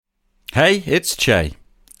Hey, it's Che,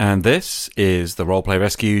 and this is the Roleplay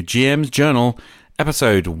Rescue GM's Journal,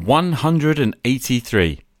 episode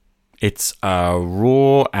 183. It's a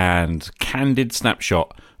raw and candid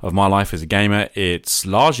snapshot of my life as a gamer. It's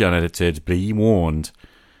largely unedited, be warned.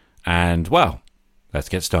 And, well, let's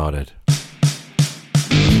get started.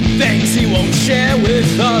 Things he won't share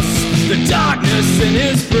with us, the darkness in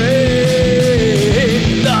his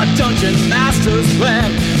brain, the dungeon master's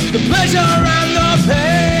plan, the pleasure and the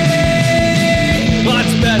pain.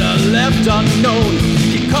 What's better left unknown,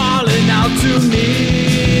 keep calling out to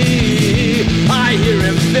me. I hear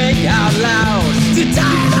him think out loud, to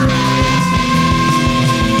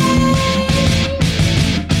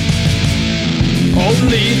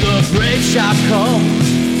only the brave shall come.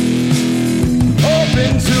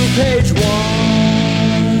 Open to page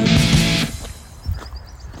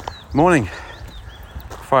 1. Morning.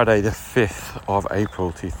 Friday the 5th of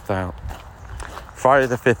April 2000. Friday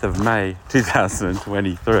the 5th of May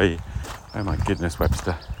 2023. Oh my goodness,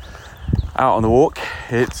 Webster. Out on the walk.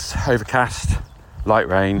 It's overcast, light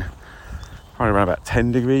rain, probably around about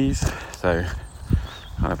 10 degrees, so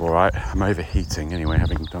kind of alright. I'm overheating anyway,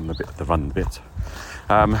 having done the run bit.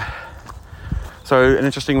 So an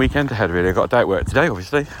interesting weekend ahead really. I've got a day at work today,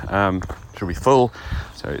 obviously. She'll be full,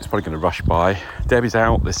 so it's probably going to rush by. Debbie's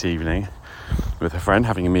out this evening with her friend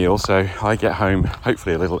having a meal, so I get home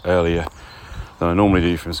hopefully a little earlier than I normally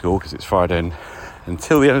do from school because it's Friday, and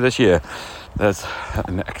until the end of this year there's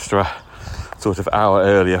an extra sort of hour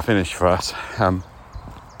earlier finish for us.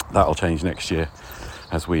 That'll change next year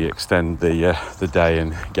as we extend the day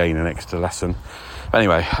and gain an extra lesson.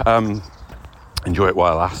 Anyway, enjoy it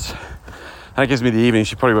while it lasts. And it gives me the evening.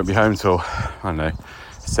 She probably won't be home till, I don't know,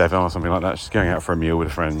 7 or something like that. She's going out for a meal with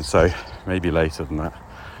a friend, so maybe later than that.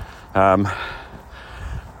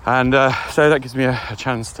 So that gives me a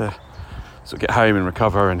chance to sort of get home and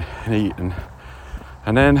recover and eat and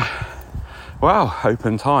then, wow,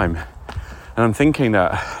 open time. And I'm thinking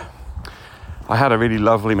that I had a really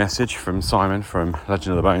lovely message from Simon from Legend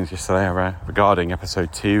of the Bones yesterday regarding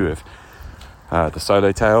episode 2 of the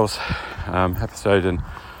Solo Tales episode, and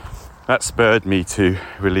that spurred me to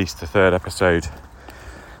release the third episode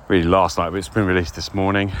really last night, but it's been released this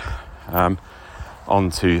morning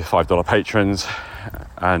onto $5 patrons,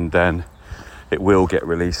 and then it will get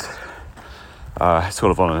released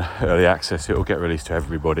sort of on an early access. It will get released to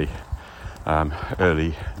everybody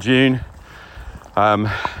early June, and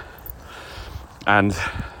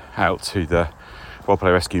out to the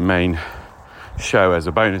Roleplay Rescue main show as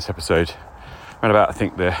a bonus episode around about, I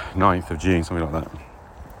think, the 9th of June, something like that.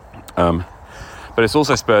 But it's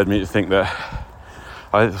also spurred me to think that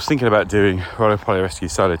I was thinking about doing Roleplay Rescue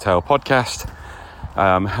Solo Tale podcast.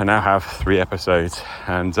 I now have 3 episodes,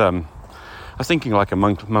 and I was thinking like a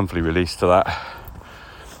monthly release to that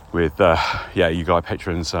with you guys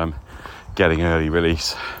patrons getting early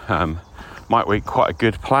release. Might be quite a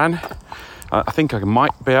good plan. I think I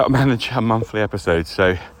might be able to manage a monthly episode,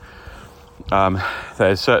 so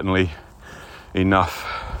there's certainly enough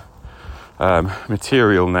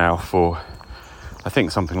material now for, I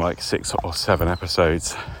think, something like 6 or 7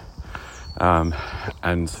 episodes, and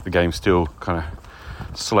the game's still kind of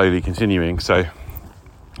slowly continuing, so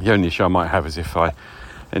the only issue I might have is if I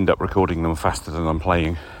end up recording them faster than I'm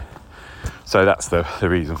playing. So that's the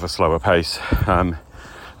reason for slower pace. At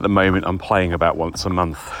the moment I'm playing about once a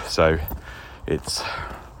month, so it's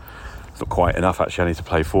not quite enough actually. I need to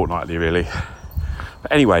play fortnightly really.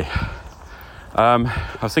 But anyway, I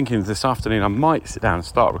was thinking this afternoon I might sit down and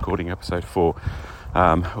start recording episode 4.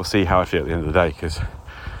 We'll see how I feel at the end of the day, because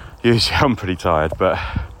usually I'm pretty tired, but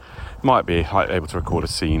might be able to record a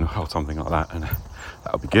scene or something like that, and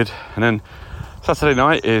that'll be good. And then Saturday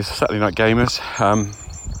night is Saturday Night Gamers,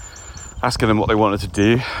 asking them what they wanted to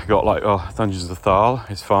do. Got Dungeons of Thal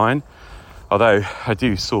is fine, although I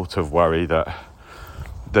do sort of worry that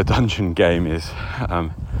the dungeon game is I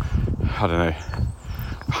don't know,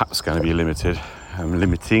 perhaps going to be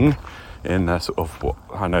limiting in sort of what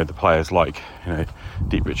I know the players like,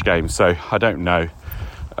 deep rich games. So I don't know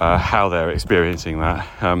how they're experiencing that.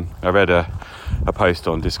 I read a post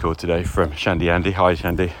on Discord today from Shandy Andy. Hi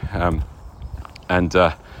Shandy. And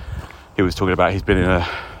he was talking about he's been in a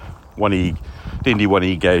D&D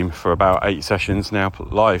 1E game for about 8 sessions now,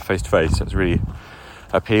 live face to face. That's really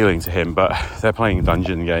appealing to him, but they're playing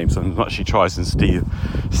dungeon games, and much he tries and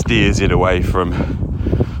steers it away from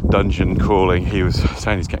dungeon crawling, he was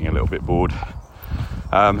saying he's getting a little bit bored.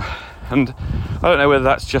 And I don't know whether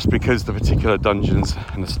that's just because the particular dungeons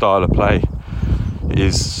and the style of play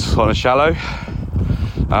is kind of shallow.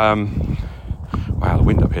 Wow, the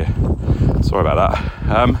wind up here. Sorry about that.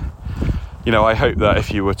 you know, I hope that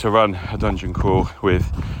if you were to run a dungeon crawl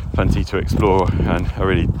with plenty to explore and a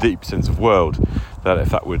really deep sense of world, that if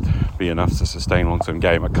that would be enough to sustain long-term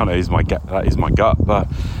game. It kind of is that is my gut, but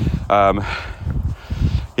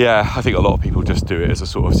yeah, I think a lot of people just do it as a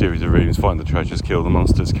sort of series of rooms, find the treasures, kill the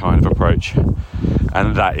monsters kind of approach,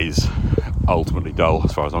 and that is ultimately dull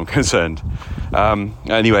as far as I'm concerned.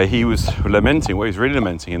 Anyway, he was lamenting, what he was really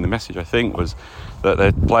lamenting in the message, I think, was that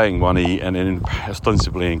they're playing 1E and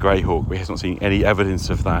ostensibly in Greyhawk, but he hasn't seen any evidence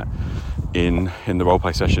of that in the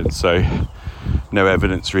roleplay sessions. So no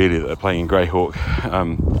evidence really that they're playing in Greyhawk.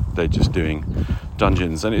 They're just doing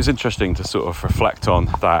dungeons, and it's interesting to sort of reflect on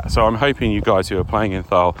that. So I'm hoping you guys who are playing in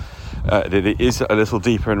Thal that it is a little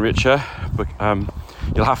deeper and richer, but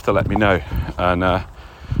you'll have to let me know, and I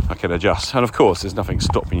can adjust. And of course, there's nothing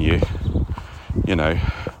stopping you, you know,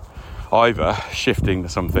 either shifting to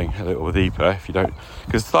something a little deeper if you don't,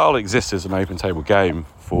 because Thal exists as an open table game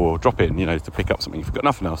for drop-in, you know, to pick up something if you've got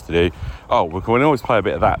nothing else to do. Oh, we can always play a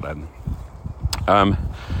bit of that then.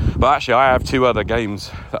 But actually, I have two other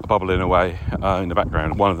games that are bubbling away in the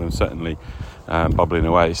background. One of them certainly bubbling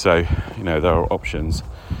away. So, you know, there are options.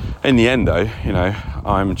 In the end, though, you know,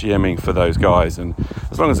 I'm GMing for those guys, and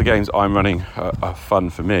as long as the games I'm running are fun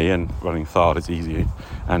for me, and running Thal is easy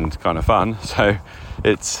and kind of fun, so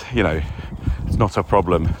it's, you know, it's not a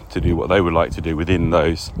problem to do what they would like to do within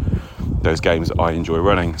those games that I enjoy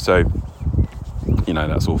running. So, you know,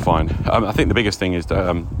 that's all fine. I think the biggest thing is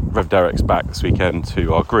that Rev Derek's back this weekend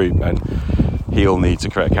to our group, and he'll need to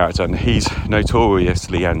create a character, and he's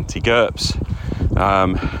notoriously anti-GURPS.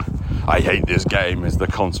 I hate this game is the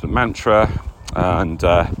constant mantra, and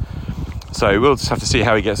so we'll just have to see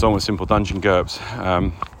how he gets on with simple dungeon GURPS.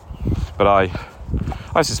 But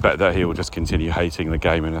I suspect that he will just continue hating the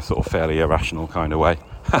game in a sort of fairly irrational kind of way.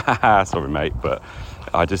 Sorry, mate, but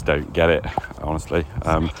I just don't get it, honestly.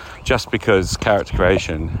 Just because character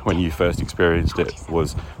creation, when you first experienced it,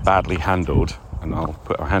 was badly handled, and I'll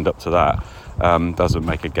put a hand up to that, doesn't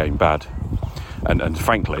make a game bad. And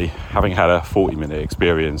frankly, having had a 40-minute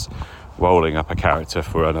experience rolling up a character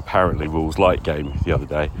for an apparently rules-light game the other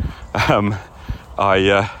day,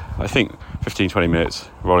 I think 15-20 minutes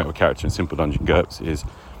rolling up a character in simple dungeon GURPS is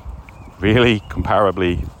really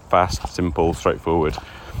comparably fast, simple, straightforward.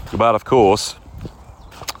 But of course,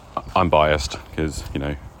 I'm biased because, you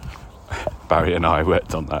know, Barry and I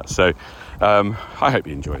worked on that. So I hope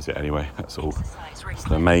he enjoys it anyway. That's all. It's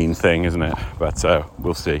the main thing, isn't it? But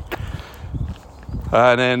we'll see.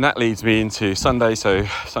 And then that leads me into Sunday. So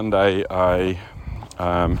Sunday, I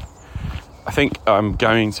think I'm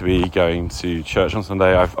going to be going to church on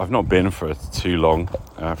Sunday. I've not been for too long,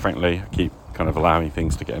 frankly. I keep kind of allowing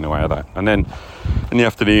things to get in the way of that. And then in the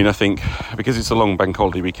afternoon, I think, because it's a long bank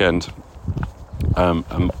holiday weekend,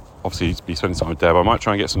 I'm obviously be spending time with Deb. I might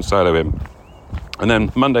try and get some solo in. And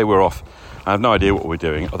then Monday we're off. I have no idea what we're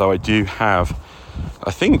doing, although I do have,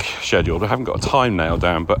 I think, scheduled. I haven't got a time nailed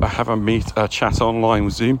down, but I have a chat online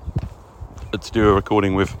with Zoom to do a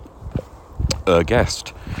recording with a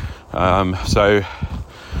guest. So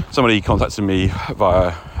somebody contacted me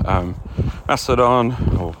via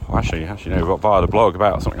Mastodon, or actually no, via the blog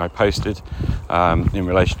about something I posted in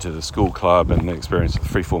relation to the school club and the experience of the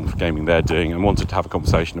freeform gaming they're doing, and wanted to have a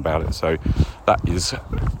conversation about it. So that is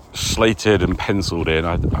slated and penciled in.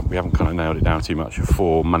 We haven't kind of nailed it down too much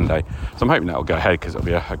for Monday, so I'm hoping that will go ahead, because it'll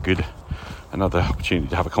be another opportunity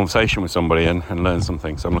to have a conversation with somebody and learn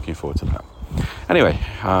something. So I'm looking forward to that. Anyway,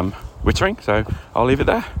 wittering, so I'll leave it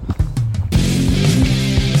there.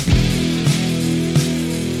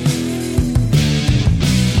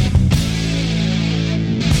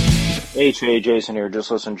 Hey, Jason here.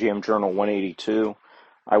 Just listen to GM Journal 182.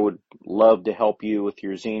 I would love to help you with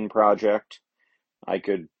your zine project. I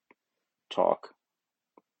could talk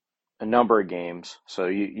a number of games, so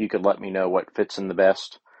you could let me know what fits in the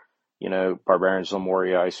best. You know, Barbarians of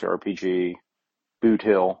Lemuria, ICRPG, Boot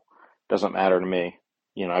Hill, doesn't matter to me.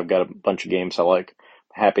 You know, I've got a bunch of games I like.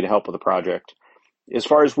 Happy to help with the project. As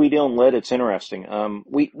far as We Deal in Lead, it's interesting.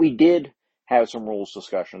 We did have some rules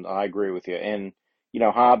discussions. I agree with you. And, you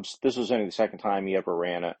know, Hobbs, this was only the second time he ever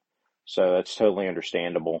ran it, so that's totally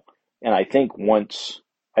understandable. And I think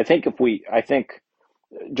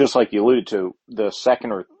just like you alluded to, the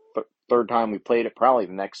second or third time we played it, probably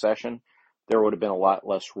the next session, there would have been a lot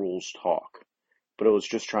less rules talk. But it was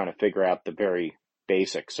just trying to figure out the very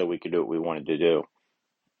basics so we could do what we wanted to do.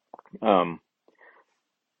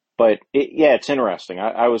 But it's interesting.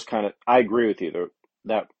 I agree with you.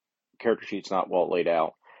 That character sheet's not well laid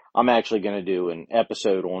out. I'm actually going to do an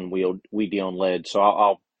episode on We Deal in Lead, so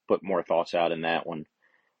I'll put more thoughts out in that one.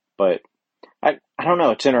 But I don't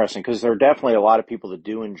know. It's interesting because there are definitely a lot of people that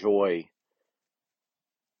do enjoy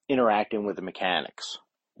interacting with the mechanics.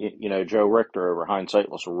 Joe Richter over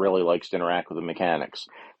Hindsightless really likes to interact with the mechanics.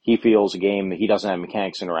 He feels a game that he doesn't have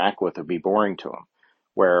mechanics to interact with would be boring to him.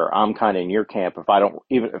 Where I'm kind of in your camp.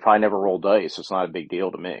 Even if I never roll dice, it's not a big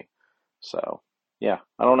deal to me. So, yeah,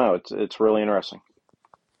 I don't know. It's really interesting.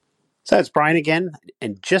 So it's Brian again,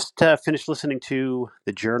 and just finished listening to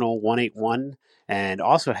the Journal 181, and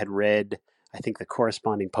also had read, I think, the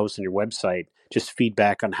corresponding post on your website, just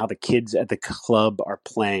feedback on how the kids at the club are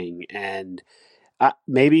playing, and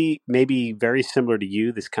maybe very similar to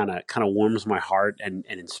you. This kind of warms my heart and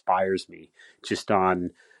inspires me, just on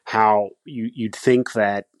how you'd think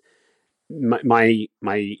that my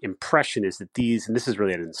impression is that these, and this is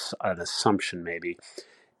really an assumption maybe,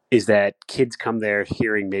 is that kids come there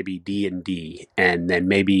hearing maybe D&D and then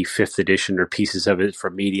maybe 5th edition or pieces of it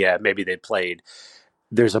from media maybe they played.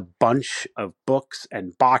 There's a bunch of books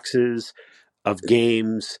and boxes of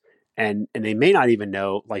games, and they may not even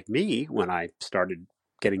know, like me when I started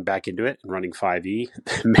getting back into it and running 5e,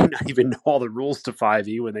 may not even know all the rules to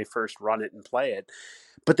 5e when they first run it and play it,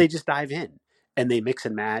 but they just dive in and they mix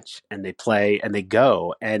and match and they play and they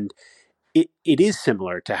go. And it is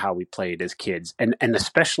similar to how we played as kids, and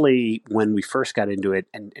especially when we first got into it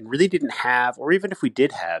and really didn't have, or even if we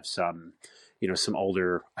did have some, some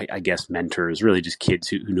older, I guess, mentors, really just kids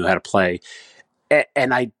who knew how to play.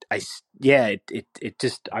 And it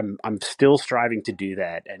just, I'm still striving to do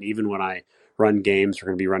that. And even when I run games, we're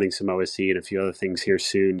going to be running some OSC and a few other things here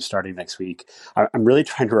soon, starting next week. I'm really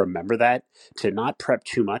trying to remember that, to not prep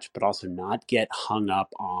too much, but also not get hung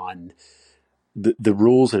up on the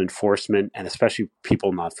rules and enforcement, and especially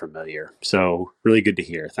people not familiar. So really good to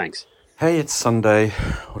hear. Thanks. Hey, it's Sunday.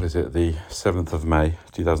 What is it? The 7th of May,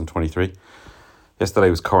 2023. Yesterday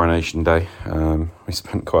was Coronation Day. We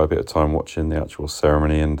spent quite a bit of time watching the actual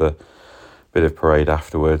ceremony and a bit of parade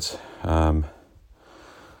afterwards. It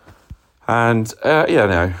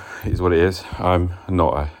is what it is. I'm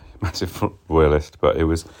not a massive royalist, but it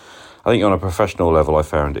was, I think on a professional level, I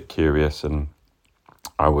found it curious, and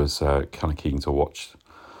I was kind of keen to watch.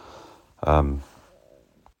 I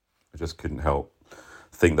just couldn't help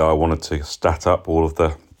think that I wanted to stat up all of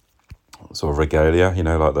the sort of regalia,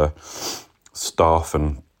 like the staff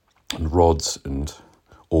and rods and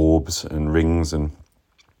orbs and rings and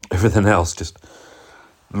everything else just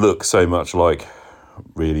look so much like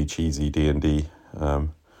really cheesy D&D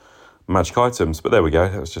magic items. But there we go.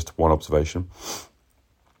 That was just one observation.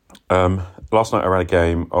 Last night I ran a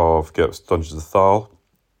game of GURPS Dungeons of Thal.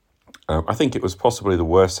 I think it was possibly the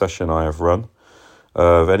worst session I have run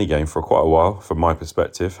of any game for quite a while, from my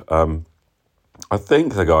perspective. I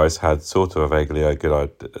think the guys had sort of a vaguely a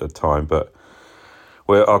good time, but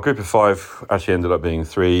our group of 5 actually ended up being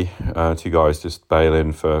 3. 2 guys just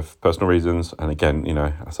bailing for personal reasons, and again,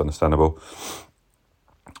 that's understandable.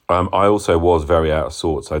 I also was very out of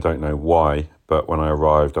sorts. I don't know why, but when I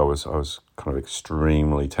arrived, I was kind of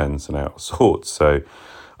extremely tense and out of sorts. So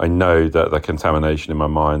I know that the contamination in my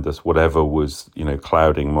mind, that's whatever was,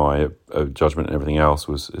 clouding my judgment and everything else,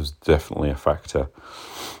 was definitely a factor.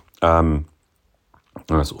 Sort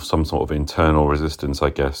of some sort of internal resistance, I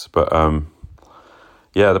guess. But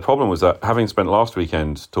the problem was that, having spent last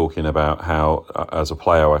weekend talking about how, as a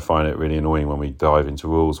player, I find it really annoying when we dive into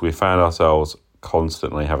rules, we found ourselves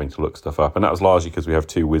constantly having to look stuff up. And that was largely because we have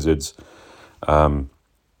 2 wizards, and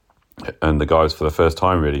the guys for the first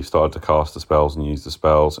time really started to cast the spells and use the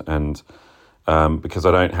spells, and because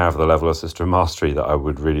I don't have the level of system mastery that I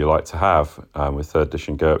would really like to have with 3rd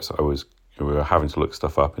edition GURPS, we were having to look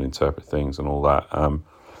stuff up and interpret things and all that. And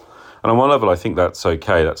on one level, I think that's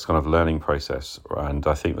okay. That's kind of a learning process, and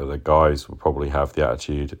I think that the guys will probably have the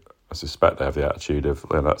attitude. I suspect they have the attitude of,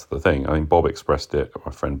 well, that's the thing. I mean, Bob expressed it.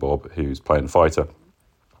 My friend Bob, who's playing fighter,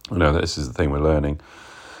 this is the thing we're learning.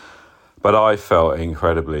 But I felt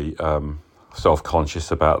incredibly self-conscious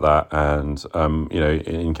about that, and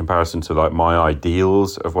in comparison to like my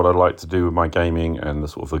ideals of what I'd like to do with my gaming, and the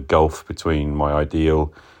sort of the gulf between my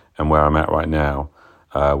ideal and where I'm at right now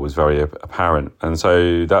was very apparent. And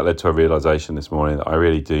so that led to a realization this morning that I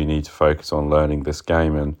really do need to focus on learning this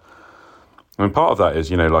game. And part of that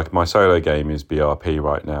is, like my solo game is BRP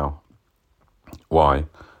right now. Why?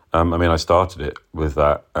 I started it with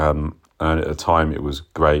that. And at the time, it was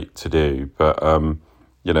great to do, but I'm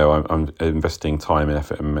investing time and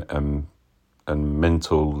effort and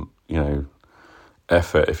mental,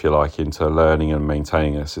 effort, if you like, into learning and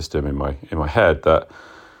maintaining a system in my head. That,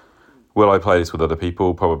 will I play this with other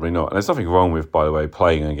people? Probably not. And there's nothing wrong with, by the way,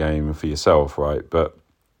 playing a game for yourself, right? But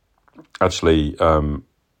actually,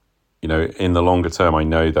 in the longer term, I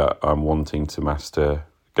know that I'm wanting to master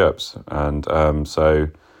GURPS, and so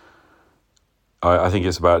I think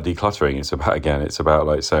it's about decluttering. It's about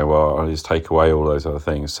like saying, well, I'll just take away all those other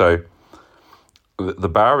things. So the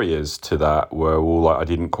barriers to that were all like I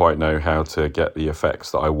didn't quite know how to get the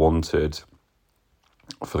effects that I wanted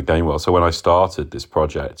for the game world. So when I started this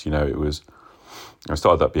project, I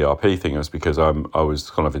started that BRP thing. It was because I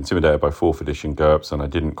was kind of intimidated by 4th edition GURPS, and I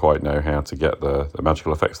didn't quite know how to get the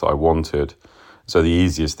magical effects that I wanted. So the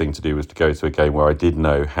easiest thing to do was to go to a game where I did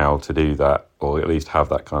know how to do that, or at least have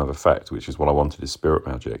that kind of effect, which is what I wanted is Spirit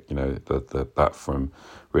Magic, that from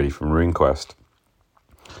RuneQuest.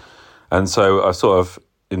 And so I sort of,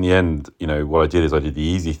 in the end, what I did is I did the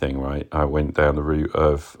easy thing, right? I went down the route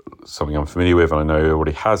of something I'm familiar with and I know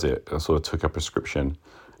already has it. I sort of took a prescription.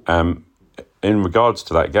 In regards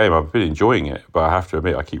to that game, I've been enjoying it, but I have to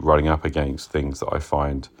admit I keep running up against things that I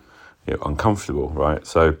find uncomfortable, right?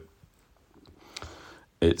 So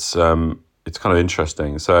it's kind of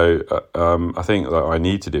interesting. So I think that what I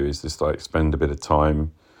need to do is just like spend a bit of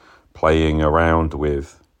time playing around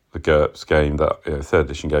with the GURPS game, that 3rd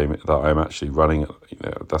edition game that I'm actually running.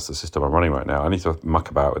 That's the system I'm running right now. I need to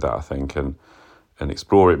muck about with that, I think, and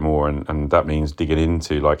explore it more. And that means digging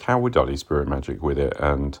into like how would I do Spirit Magic with it,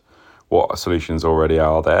 and what solutions already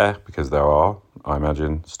are there, because there are, I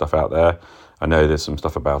imagine, stuff out there. I know there's some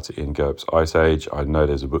stuff about it in GURPS Ice Age. I know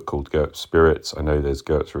there's a book called GURPS Spirits. I know there's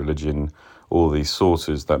GURPS Religion. All these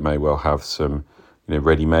sources that may well have some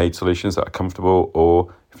ready-made solutions that are comfortable,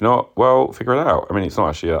 or if not, well, figure it out. I mean, it's not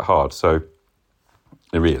actually that hard. So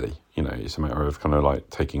it really, it's a matter of kind of like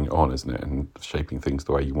taking it on, isn't it, and shaping things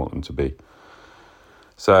the way you want them to be.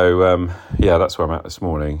 So, that's where I'm at this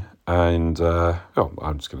morning. And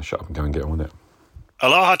I'm just going to shut up and go and get on with it.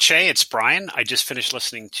 Aloha, Che. It's Brian. I just finished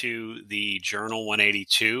listening to the Journal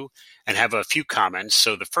 182 and have a few comments.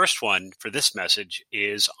 So the first one for this message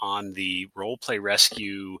is on the Roleplay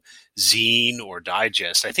Rescue zine or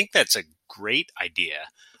digest. I think that's a great idea.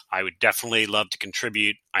 I would definitely love to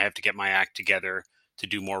contribute. I have to get my act together to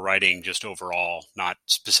do more writing just overall, not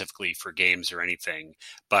specifically for games or anything,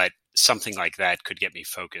 but something like that could get me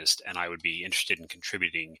focused, and I would be interested in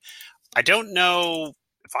contributing. I don't know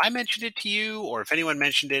if I mentioned it to you or if anyone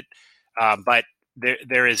mentioned it, but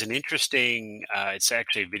there is an interesting, it's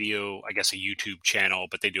actually a video, I guess a YouTube channel,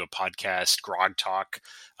 but they do a podcast, Grog Talk,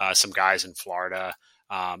 some guys in Florida.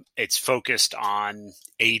 It's focused on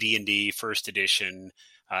AD&D 1st edition.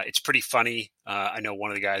 It's pretty funny. I know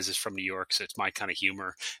one of the guys is from New York, so it's my kind of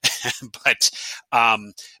humor.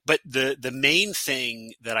 but the main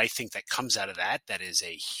thing that I think that comes out of that is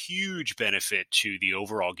a huge benefit to the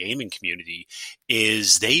overall gaming community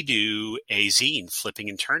is they do a zine, flipping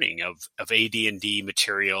and turning of AD&D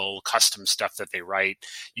material, custom stuff that they write.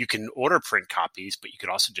 You can order print copies, but you could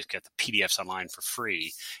also just get the PDFs online for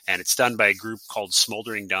free. And it's done by a group called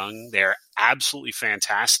Smoldering Dung. They're absolutely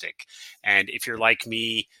fantastic. And if you're like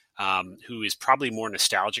me, who is probably more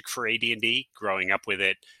nostalgic for AD&D, growing up with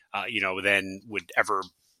it, than would ever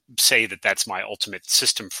say that that's my ultimate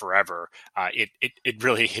system forever. It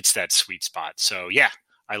really hits that sweet spot. So yeah,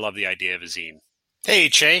 I love the idea of a zine. Hey,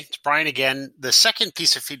 Che, it's Brian again. The second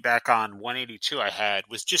piece of feedback on 182 I had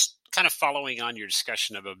was just kind of following on your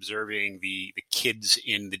discussion of observing the kids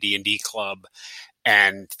in the D&D club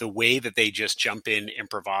and the way that they just jump in,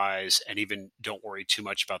 improvise, and even don't worry too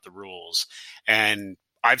much about the rules. And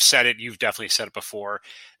I've said it, you've definitely said it before.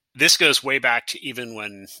 This goes way back to even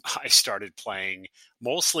when I started playing,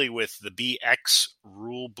 mostly with the BX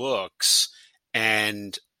rule books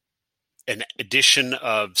and an edition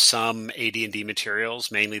of some AD&D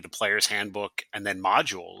materials, mainly the player's handbook, and then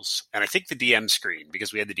modules, and I think the DM screen,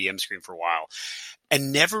 because we had the DM screen for a while,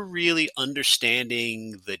 and never really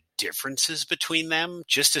understanding the differences between them,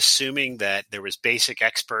 just assuming that there was basic,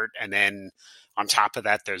 expert, and then on top of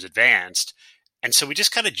that, there's advanced. And so we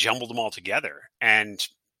just kind of jumbled them all together. And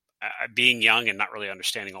being young and not really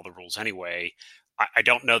understanding all the rules anyway, I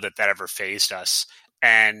don't know that ever fazed us.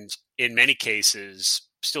 And in many cases,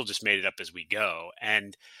 still just made it up as we go.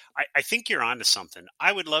 And I think you're onto something.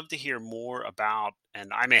 I would love to hear more about,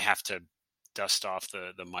 and I may have to dust off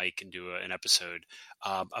the mic and do an episode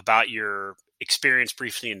about your experience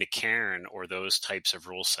briefly into Cairn or those types of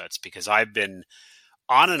rule sets, because I've been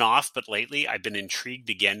on and off, but lately I've been intrigued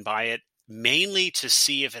again by it, mainly to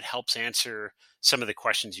see if it helps answer some of the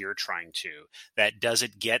questions you're trying to. That does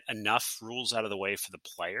it get enough rules out of the way for the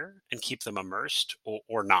player and keep them immersed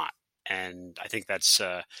or not? And I think that's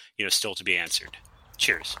still to be answered.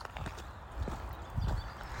 Cheers.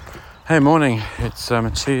 Hey, morning. It's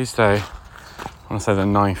Tuesday. I want to say the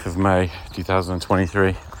 9th of May,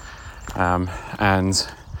 2023. And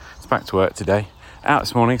it's back to work today. Out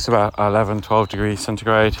this morning, it's about 11, 12 degrees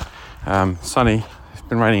centigrade. Sunny.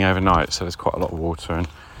 been raining overnight, so there's quite a lot of water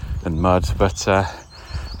and mud, but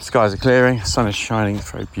skies are clearing, the sun is shining,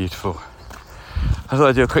 it's very beautiful. I thought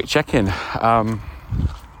I'd do a quick check-in.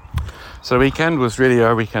 So the weekend was really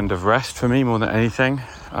a weekend of rest for me more than anything.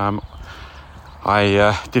 I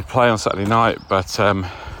did play on Saturday night, but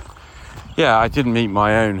I didn't meet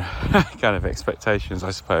my own kind of expectations,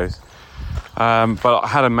 I suppose. But I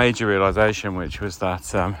had a major realisation, which was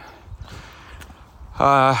that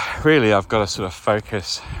really I've got to sort of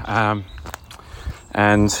focus,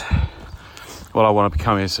 and what I want to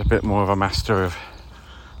become is a bit more of a master of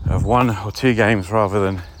one or two games rather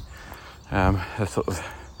than a sort of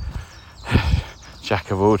jack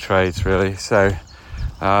of all trades, really. So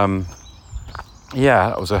that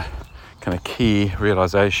was a kind of key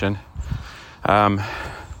realisation.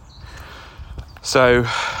 So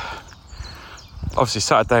obviously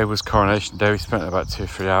Saturday was Coronation Day. We spent about 2 or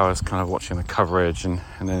 3 hours kind of watching the coverage and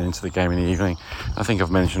then into the game in the evening. I think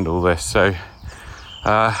I've mentioned all this. So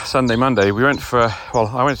Sunday, Monday, I went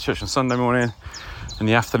to church on Sunday morning. In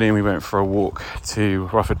the afternoon we went for a walk to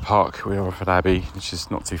Rufford Park, Rufford Abbey, which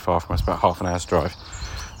is not too far from us, about half an hour's drive.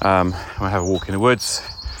 We had a walk in the woods.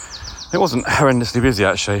 It wasn't horrendously busy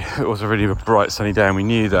actually. It was a really bright sunny day, and we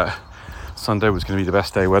knew that Sunday was going to be the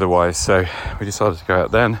best day weather-wise, so we decided to go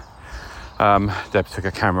out then. Deb took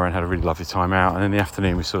a camera and had a really lovely time out, and in the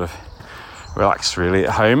afternoon we sort of relaxed really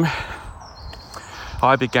at home.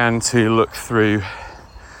 I began to look through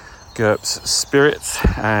GURPS Spirit,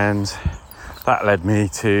 and that led me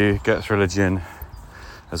to GURPS Religion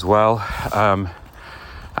as well.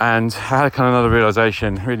 And I had kind of another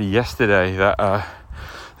realisation really yesterday that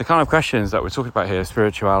the kind of questions that we're talking about here,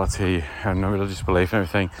 spirituality and religious belief and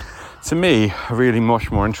everything, to me are really much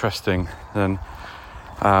more interesting than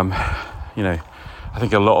I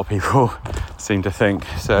think a lot of people seem to think.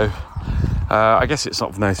 So I guess it's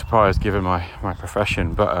not of no surprise given my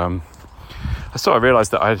profession, but I sort of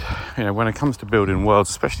realised that when it comes to building worlds,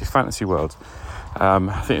 especially fantasy worlds, I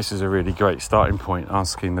think this is a really great starting point,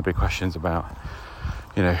 asking the big questions about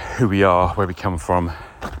who we are, where we come from,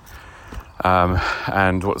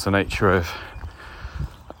 and what's the nature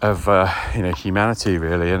of humanity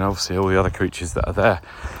really, and obviously all the other creatures that are there.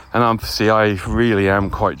 And obviously I really am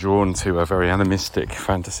quite drawn to a very animistic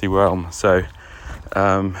fantasy realm, so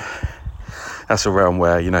that's a realm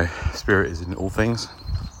where spirit is in all things,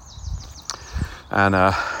 and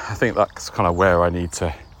I think that's kind of where I need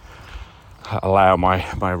to allow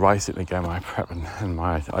my writing to go, my prep and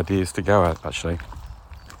my ideas to go at, actually.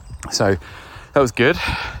 So that was good.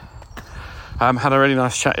 Had a really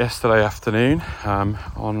nice chat yesterday afternoon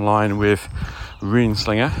online with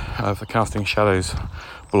Runeslinger of the Casting Shadows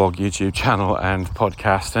blog, YouTube channel and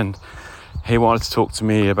podcast, and he wanted to talk to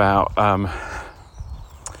me about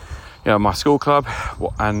my school club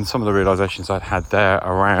and some of the realizations I'd had there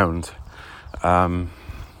around the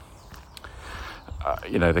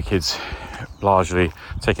kids largely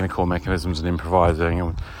taking the core mechanisms and improvising,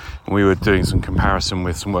 and we were doing some comparison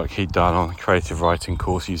with some work he'd done on a creative writing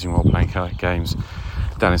course using role-playing games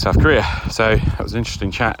down in South Korea. So that was an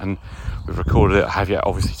interesting chat, and we've recorded it. I have yet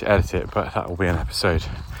obviously to edit it, but that will be an episode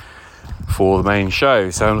for the main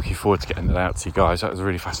show, so I'm looking forward to getting that out to you guys. That was a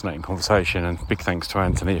really fascinating conversation, and big thanks to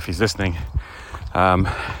Anthony if he's listening. So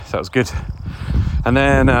that was good. And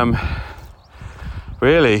then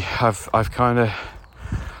really I've kind of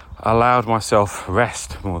allowed myself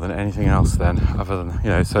rest more than anything else then, other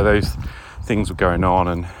than so those things were going on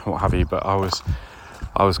and what have you, but I was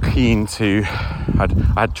keen to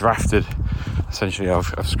I'd drafted, essentially I've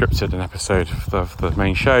scripted an episode of the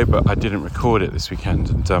main show, but I didn't record it this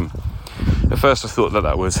weekend, and at first I thought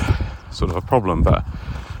that was sort of a problem, but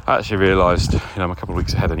I actually realised I'm a couple of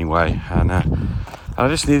weeks ahead anyway, and I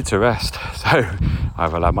just needed to rest, so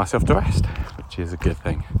I've allowed myself to rest, which is a good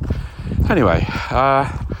thing. Anyway,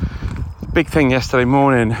 big thing yesterday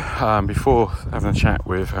morning, before having a chat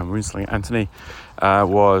with Runeslinger Anthony,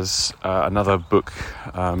 was another book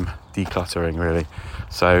decluttering, really.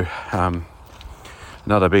 So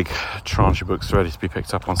another big tranche of books ready to be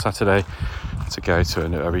picked up on Saturday to go to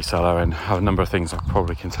a reseller, and have a number of things I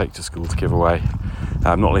probably can take to school to give away,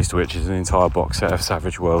 not least of which is an entire box set of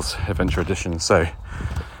Savage Worlds Adventure Edition. So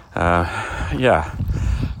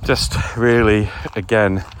just really,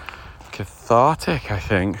 again, cathartic, I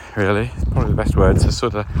think, really, probably the best word, to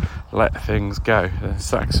sort of let things go. The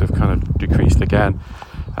sacks have kind of decreased again,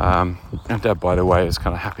 and Deb, by the way, is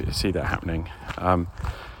kind of happy to see that happening,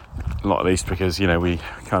 not least because we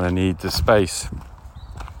kind of need the space.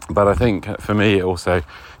 But I think for me it also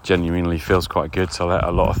genuinely feels quite good to let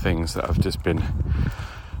a lot of things that have just been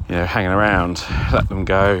hanging around, let them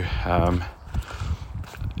go.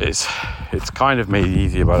 it's kind of made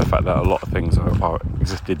easier by the fact that a lot of things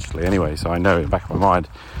exist digitally anyway, so I know in the back of my mind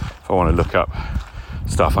if I want to look up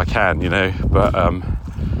stuff I can, but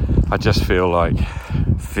I just feel like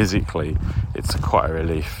physically it's quite a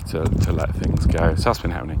relief to let things go. So that's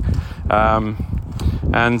been happening,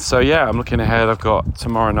 and so I'm looking ahead. I've got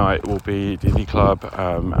tomorrow night will be DD Club.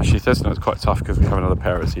 Actually Thursday night's quite tough because we have another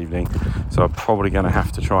pair this evening, so I'm probably going to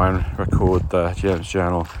have to try and record the GM's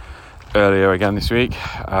Journal earlier again this week,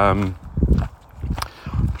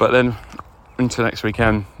 but then into next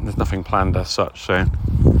weekend there's nothing planned as such, so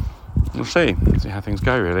we'll see how things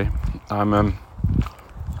go. Really, I'm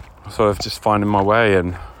sort of just finding my way,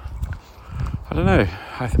 and I don't know,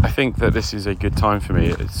 I think that this is a good time for me.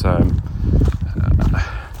 It's a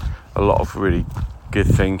lot of really good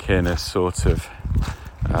thinking is sort of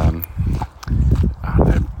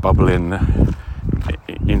bubbling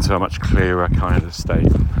into a much clearer kind of state.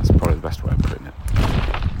 That's probably the best way of putting it.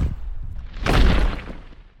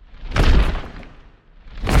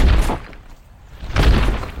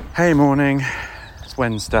 Hey, morning. It's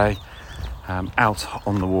Wednesday. Out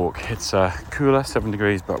on the walk. It's cooler, 7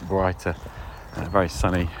 degrees, but brighter. Very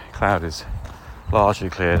sunny. Cloud is largely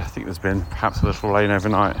cleared. I think there's been perhaps a little rain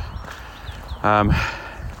overnight. And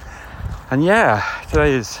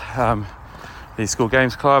today is the School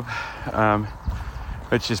Games Club,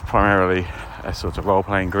 which is primarily a sort of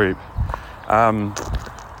role-playing group.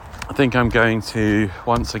 I think I'm going to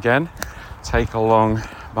once again take along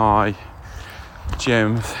my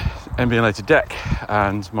GM's emulated deck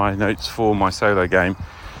and my notes for my solo game,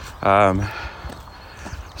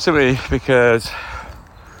 simply because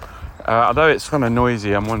although it's kind of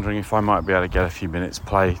noisy, I'm wondering if I might be able to get a few minutes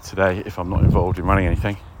play today if I'm not involved in running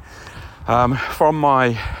anything. From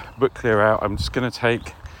my book clear out, I'm just going to take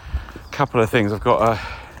a couple of things. I've got a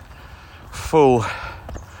full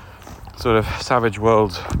sort of Savage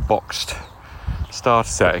Worlds boxed starter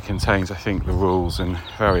set. It contains, I think, the rules and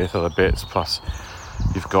various other bits, plus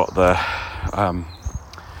you've got the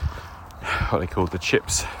what they call the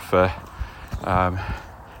chips for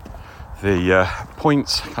the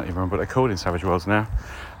points. I can't even remember what they're called in Savage Worlds now,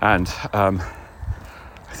 and I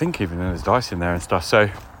think even there's dice in there and stuff. So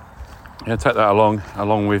I'm going to take that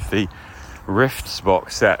along with the Rifts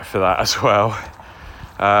box set for that as well,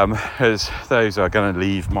 as those are going to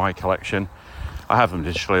leave my collection. I have them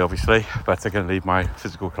digitally, obviously, but they're going to leave my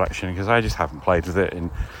physical collection because I just haven't played with it.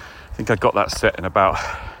 And I think I got that set in about,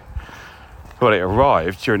 well, it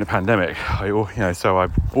arrived during the pandemic. So I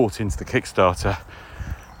bought into the Kickstarter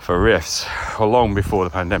for Rifts long before the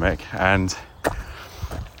pandemic, and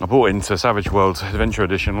I bought into Savage Worlds Adventure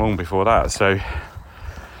Edition long before that. So,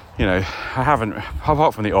 I haven't,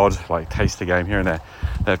 apart from the odd taster game here and there,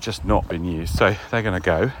 they've just not been used. So they're going to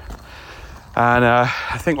go. And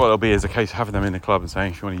I think what it'll be is a case of having them in the club and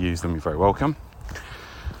saying, if you want to use them, you're very welcome.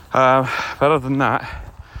 But other than that,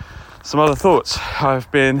 some other thoughts.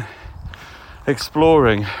 I've been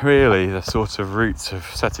exploring really the sort of roots of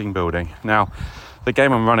setting building. Now, the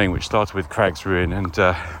game I'm running, which started with Craig's Ruin and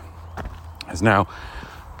has now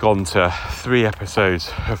gone to 3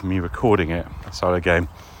 episodes of me recording it, a solo game,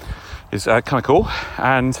 is kind of cool.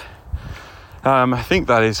 And I think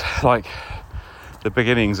that is like the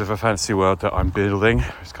beginnings of a fantasy world that I'm building.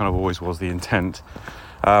 It kind of always was the intent.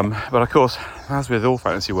 But of course, as with all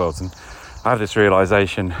fantasy worlds, and I have this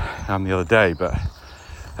realisation the other day, but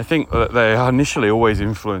I think that they are initially always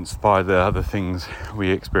influenced by the other things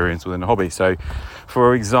we experience within the hobby. So,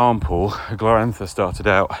 for example, Glorantha started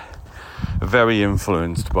out very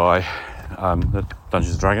influenced by the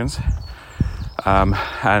Dungeons & Dragons,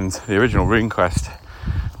 and the original RuneQuest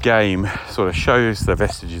game sort of shows the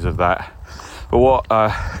vestiges of that. But what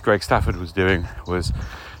Greg Stafford was doing was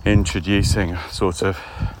introducing a sort of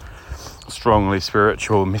strongly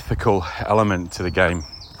spiritual, mythical element to the game.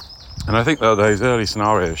 And I think that those early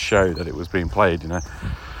scenarios show that it was being played in a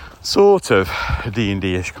sort of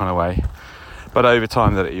D&D-ish kind of way. But over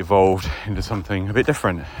time that it evolved into something a bit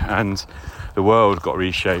different, and the world got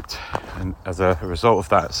reshaped and as a result of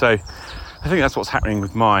that. So I think that's what's happening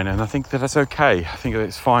with mine, and I think that that's okay. I think that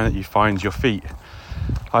it's fine that you find your feet.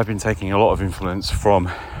 I've been taking a lot of influence from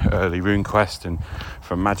early RuneQuest and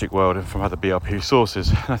from Magic World and from other BRP sources.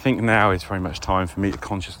 And I think now is very much time for me to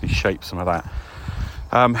consciously shape some of that.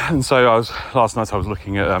 And so last night I was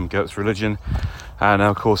looking at GURPS Religion, and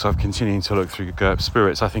of course I've continued to look through GURPS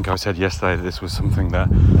Spirits. I think I said yesterday that this was something that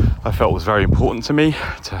I felt was very important to me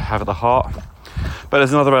to have at the heart. But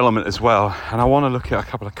there's another element as well, and I want to look at a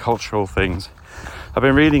couple of cultural things. I've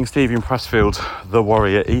been reading Stephen Pressfield's The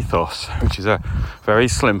Warrior Ethos, which is a very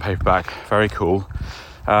slim paperback, very cool.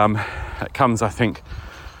 It comes, I think,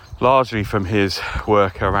 largely from his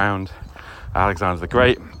work around Alexander the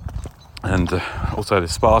Great and also the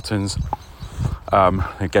Spartans,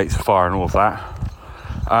 the Gates of Fire and all of that.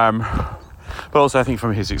 But also I think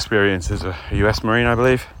from his experience as a US Marine, I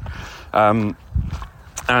believe. And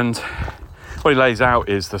what he lays out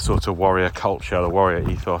is the sort of warrior culture, the warrior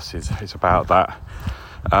ethos is about that.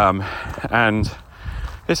 And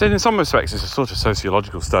it's, in some respects, it's a sort of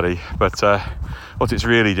sociological study, but what it's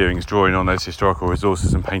really doing is drawing on those historical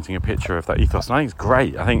resources and painting a picture of that ethos. And I think it's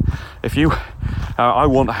great. I think if you, I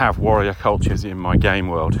want to have warrior cultures in my game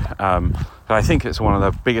world. I think it's one of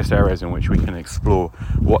the biggest areas in which we can explore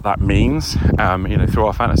what that means, through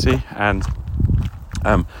our fantasy. And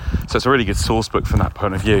so it's a really good source book from that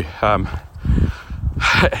point of view.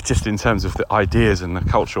 Just in terms of the ideas and the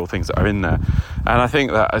cultural things that are in there, and I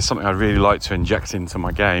think that is something I'd really like to inject into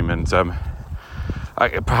my game, and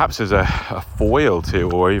perhaps as a foil to,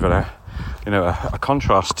 or even a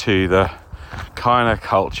contrast to the kind of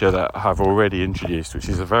culture that I've already introduced, which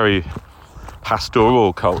is a very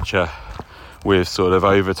pastoral culture with sort of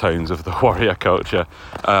overtones of the warrior culture.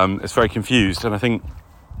 It's very confused, and I think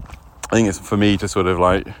it's for me to sort of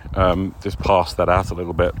just pass that out a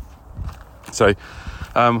little bit. So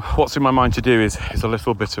what's in my mind to do is a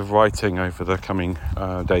little bit of writing over the coming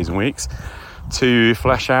days and weeks to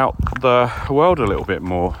flesh out the world a little bit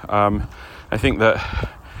more. I think that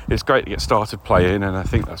it's great to get started playing, and I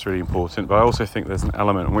think that's really important, but I also think there's an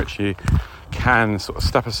element in which you can sort of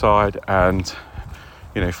step aside and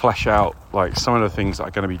flesh out some of the things that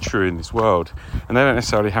are going to be true in this world, and they don't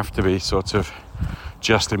necessarily have to be sort of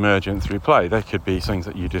just emergent through play. They could be things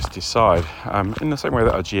that you just decide in the same way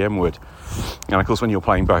that a GM would. And of course, when you're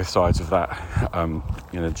playing both sides of that,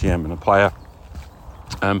 GM and a player,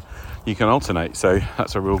 you can alternate. So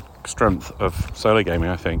that's a real strength of solo gaming,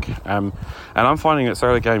 I think. And I'm finding that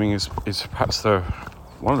solo gaming is perhaps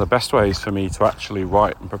one of the best ways for me to actually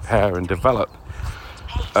write and prepare and develop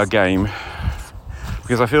a game,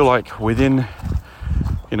 because I feel like within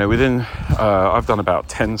I've done about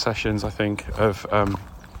 10 sessions, I think, of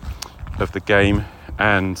the game,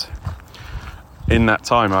 and in that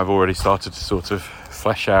time I've already started to sort of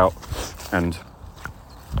flesh out and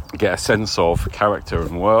get a sense of character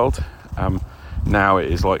and world. Now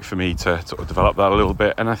it is for me to sort of develop that a little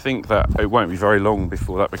bit, and I think that it won't be very long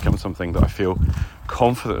before that becomes something that I feel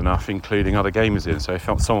confident enough including other gamers in. So if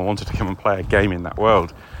someone wanted to come and play a game in that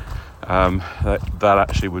world, that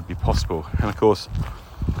actually would be possible. And of course,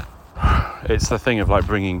 it's the thing of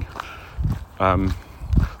bringing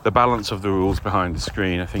the balance of the rules behind the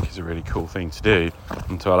screen. I think is a really cool thing to do,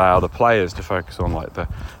 and to allow the players to focus on the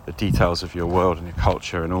details of your world and your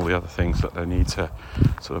culture and all the other things that they need to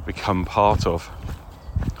sort of become part of.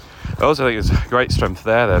 I also think there's a great strength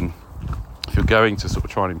there then, if you're going to sort of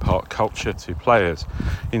try and impart culture to players,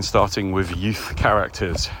 in starting with youth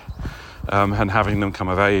characters and having them come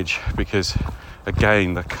of age, because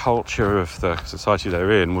again, the culture of the society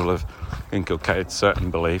they're in will have inculcated certain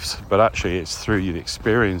beliefs, but actually it's through the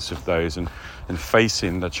experience of those and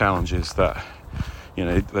facing the challenges that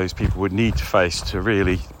those people would need to face to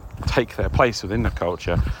really take their place within the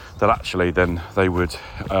culture, that actually then they would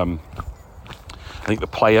I think the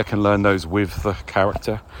player can learn those with the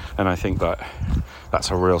character, and I think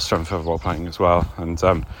that's a real strength of role playing as well. And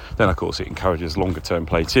then of course it encourages longer term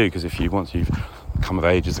play too, because once you've come of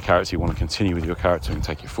age as a character, you want to continue with your character and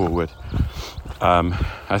take it forward.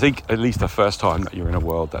 I think at least the first time that you're in a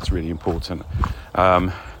world, that's really important.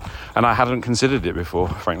 And I hadn't considered it before,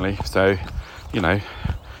 frankly. So, here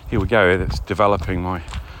we go. It's developing my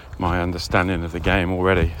understanding of the game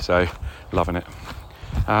already. So, loving it.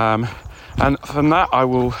 And from that, I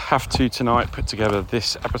will have to tonight put together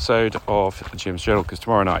this episode of the GM's Journal, because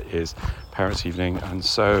tomorrow night is Parents' Evening. And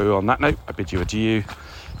so on that note, I bid you adieu.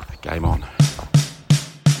 Game on.